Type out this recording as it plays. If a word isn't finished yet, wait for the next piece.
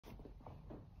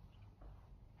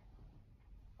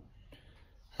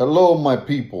Hello, my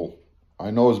people. I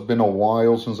know it's been a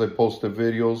while since I posted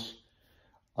videos.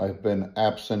 I've been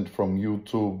absent from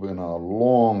YouTube in a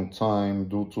long time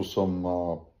due to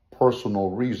some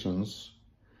personal reasons.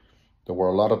 There were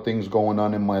a lot of things going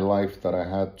on in my life that I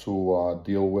had to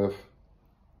deal with.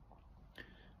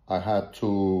 I had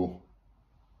to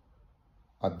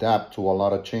adapt to a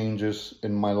lot of changes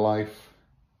in my life.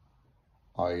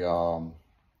 I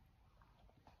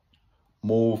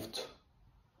moved.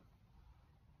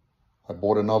 I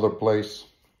bought another place.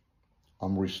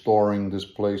 I'm restoring this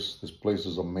place. This place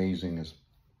is amazing. It's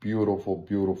beautiful,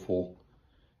 beautiful.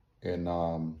 And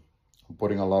I'm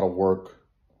putting a lot of work,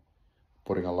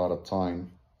 putting a lot of time,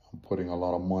 I'm putting a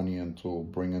lot of money into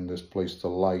bringing this place to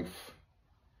life.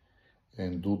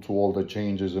 And due to all the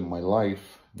changes in my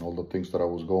life and all the things that I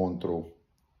was going through,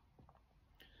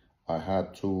 I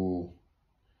had to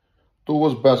do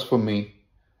what's best for me.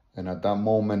 And at that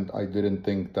moment, I didn't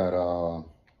think that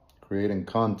creating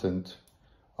content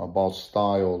about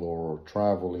style or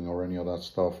traveling or any of that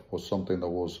stuff was something that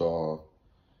was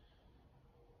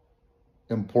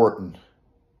important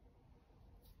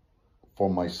for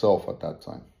myself at that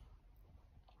time.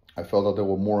 I felt that there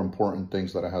were more important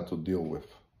things that I had to deal with.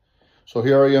 So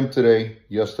here I am today.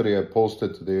 Yesterday I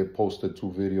posted, today I posted 2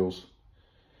 videos.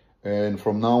 And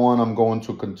from now on, I'm going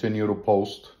to continue to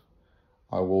post.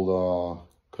 I will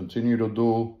continue to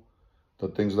do the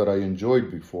things that I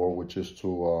enjoyed before, which is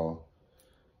to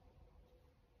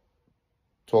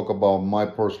talk about my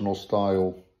personal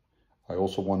style. I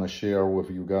also want to share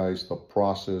with you guys the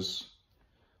process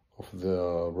of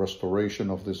the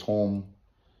restoration of this home.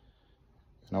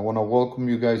 And I want to welcome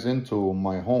you guys into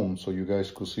my home so you guys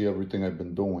could see everything I've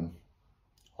been doing.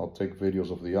 I'll take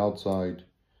videos of the outside,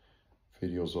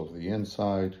 videos of the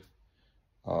inside,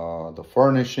 the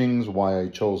furnishings, why I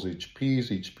chose each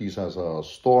piece. Each piece has a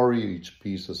story. Each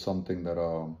piece is something that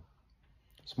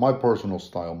it's my personal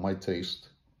style, my taste.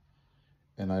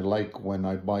 And I like when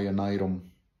I buy an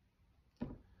item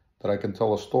that I can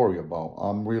tell a story about.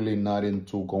 I'm really not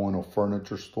into going to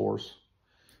furniture stores.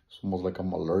 It's almost like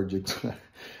I'm allergic to that.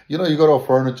 You know, you go to a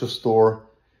furniture store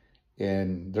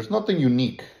and there's nothing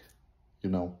unique, you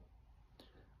know.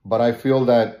 But I feel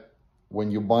that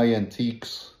when you buy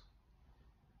antiques,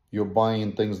 you're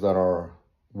buying things that are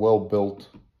well built.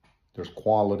 There's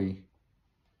quality.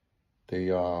 They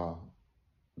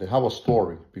have a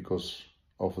story because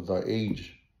of the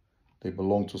age. They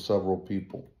belong to several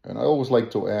people. And I always like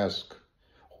to ask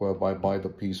whoever I buy the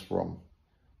piece from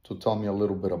to tell me a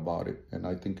little bit about it. And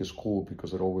I think it's cool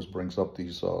because it always brings up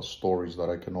these stories that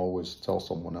I can always tell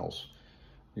someone else,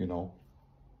 you know.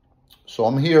 So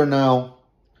I'm here now.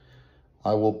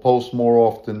 I will post more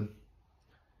often.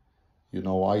 You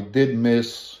know, I did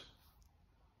miss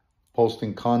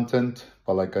posting content,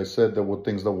 but like I said, there were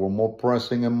things that were more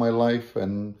pressing in my life.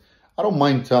 And I don't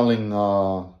mind telling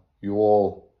you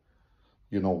all,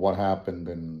 you know, what happened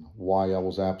and why I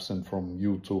was absent from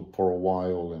YouTube for a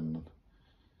while. And,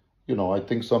 you know, I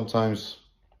think sometimes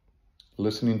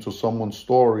listening to someone's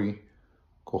story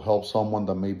could help someone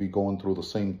that may be going through the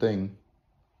same thing.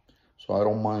 So I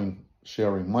don't mind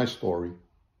sharing my story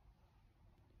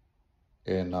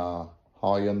and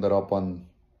how I ended up on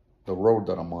the road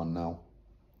that I'm on now.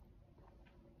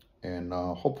 And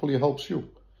hopefully it helps you.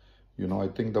 You know, I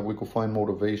think that we could find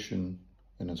motivation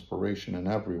and inspiration in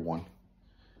everyone.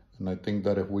 And I think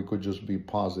that if we could just be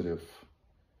positive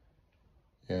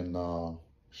and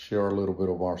share a little bit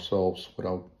of ourselves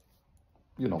without,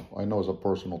 you know, I know it's a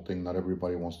personal thing. Not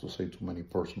everybody wants to say too many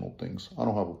personal things. I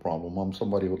don't have a problem. I'm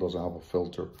somebody who doesn't have a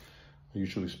filter. I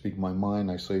usually speak my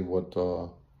mind. I say what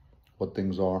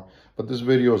things are. But this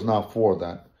video is not for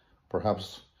that.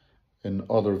 Perhaps in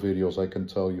other videos I can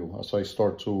tell you as I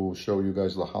start to show you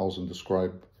guys the house and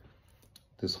describe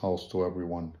this house to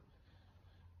everyone.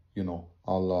 You know,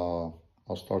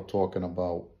 I'll start talking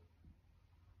about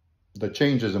the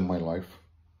changes in my life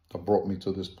that brought me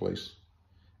to this place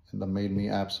and that made me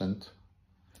absent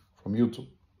from YouTube.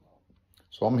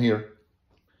 So I'm here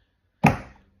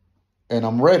and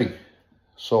I'm ready.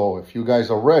 So if you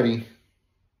guys are ready,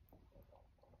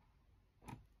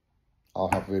 I'll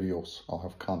have videos, I'll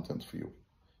have content for you.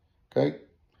 Okay?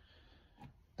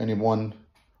 Anyone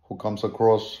who comes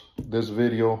across this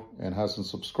video and hasn't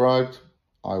subscribed,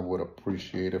 I would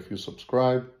appreciate if you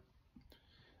subscribe.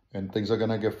 And things are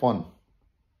gonna get fun.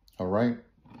 All right?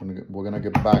 We're gonna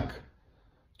get back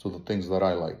to the things that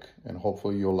I like. And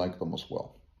hopefully you'll like them as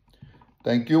well.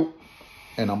 Thank you.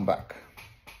 And I'm back.